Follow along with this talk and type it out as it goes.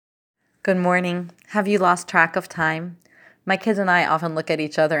Good morning. Have you lost track of time? My kids and I often look at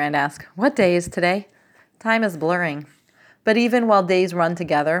each other and ask, what day is today? Time is blurring. But even while days run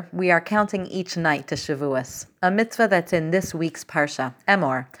together, we are counting each night to Shavuos, a mitzvah that's in this week's Parsha,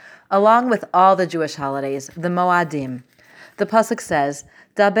 Emor, along with all the Jewish holidays, the Moadim. The pasuk says,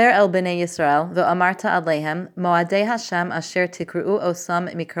 Daber el bnei Yisrael, ve'amarta alehem, Moadei Hashem asher tikru'u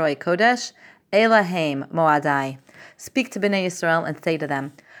osam mikroi kodesh, Elahem Moadai. Speak to bnei Yisrael and say to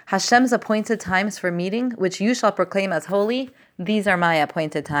them, Hashem's appointed times for meeting, which you shall proclaim as holy, these are my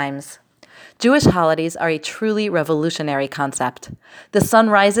appointed times. Jewish holidays are a truly revolutionary concept. The sun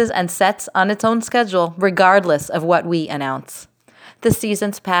rises and sets on its own schedule, regardless of what we announce. The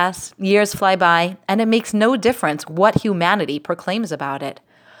seasons pass, years fly by, and it makes no difference what humanity proclaims about it.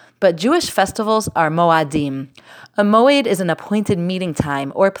 But Jewish festivals are moadim. A moed is an appointed meeting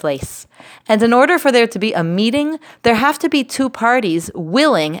time or place. And in order for there to be a meeting, there have to be two parties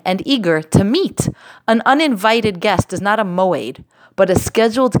willing and eager to meet. An uninvited guest is not a moed, but a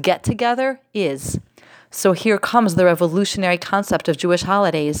scheduled get-together is. So here comes the revolutionary concept of Jewish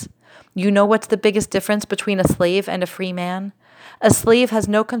holidays. You know what's the biggest difference between a slave and a free man? A slave has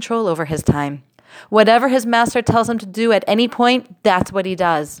no control over his time. Whatever his master tells him to do at any point, that's what he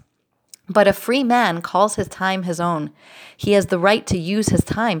does. But a free man calls his time his own. He has the right to use his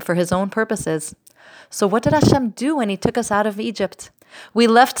time for his own purposes. So what did Hashem do when he took us out of Egypt? We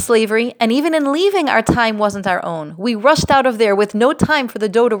left slavery, and even in leaving, our time wasn't our own. We rushed out of there with no time for the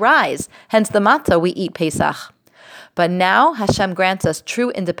dough to rise, hence the matzah we eat Pesach. But now Hashem grants us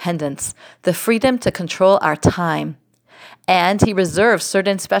true independence, the freedom to control our time. And he reserves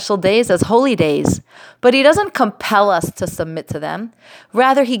certain special days as holy days. But he doesn't compel us to submit to them.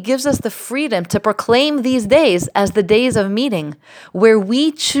 Rather, he gives us the freedom to proclaim these days as the days of meeting, where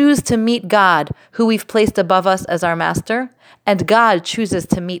we choose to meet God, who we've placed above us as our master, and God chooses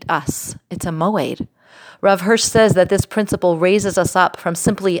to meet us. It's a moed. Rav Hirsch says that this principle raises us up from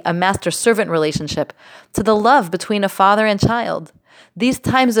simply a master-servant relationship to the love between a father and child. These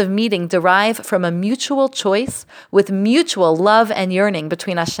times of meeting derive from a mutual choice with mutual love and yearning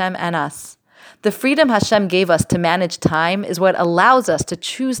between Hashem and us. The freedom Hashem gave us to manage time is what allows us to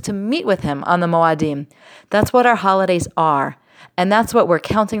choose to meet with Him on the Moadim. That's what our holidays are, and that's what we're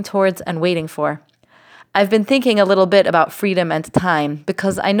counting towards and waiting for. I've been thinking a little bit about freedom and time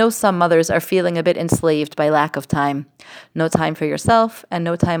because I know some mothers are feeling a bit enslaved by lack of time. No time for yourself and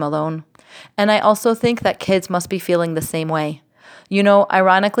no time alone. And I also think that kids must be feeling the same way. You know,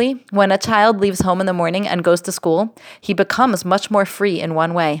 ironically, when a child leaves home in the morning and goes to school, he becomes much more free in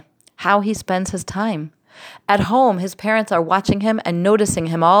one way: how he spends his time. At home, his parents are watching him and noticing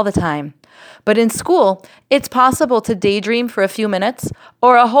him all the time. But in school, it's possible to daydream for a few minutes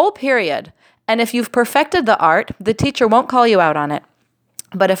or a whole period. And if you've perfected the art, the teacher won't call you out on it.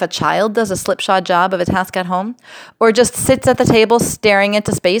 But if a child does a slipshod job of a task at home, or just sits at the table staring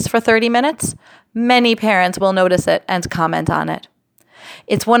into space for 30 minutes, many parents will notice it and comment on it.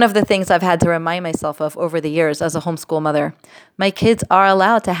 It's one of the things I've had to remind myself of over the years as a homeschool mother. My kids are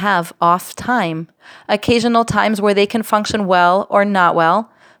allowed to have off time, occasional times where they can function well or not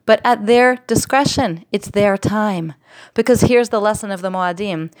well, but at their discretion. It's their time. Because here's the lesson of the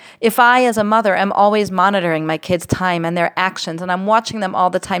Moadim. If I, as a mother, am always monitoring my kids' time and their actions, and I'm watching them all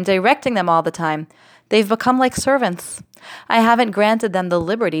the time, directing them all the time, they've become like servants. I haven't granted them the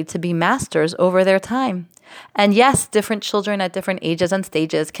liberty to be masters over their time. And yes, different children at different ages and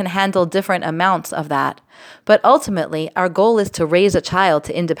stages can handle different amounts of that. But ultimately, our goal is to raise a child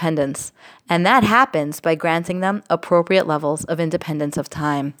to independence. And that happens by granting them appropriate levels of independence of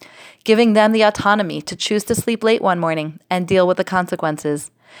time, giving them the autonomy to choose to sleep late one morning and deal with the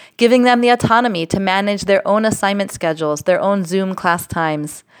consequences, giving them the autonomy to manage their own assignment schedules, their own Zoom class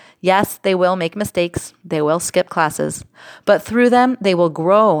times. Yes, they will make mistakes. They will skip classes. But through them, they will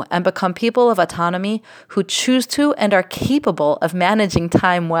grow and become people of autonomy who choose to and are capable of managing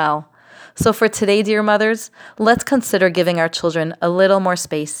time well. So for today, dear mothers, let's consider giving our children a little more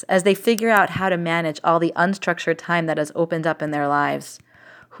space as they figure out how to manage all the unstructured time that has opened up in their lives.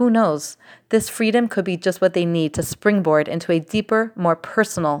 Who knows? This freedom could be just what they need to springboard into a deeper, more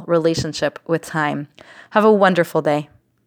personal relationship with time. Have a wonderful day.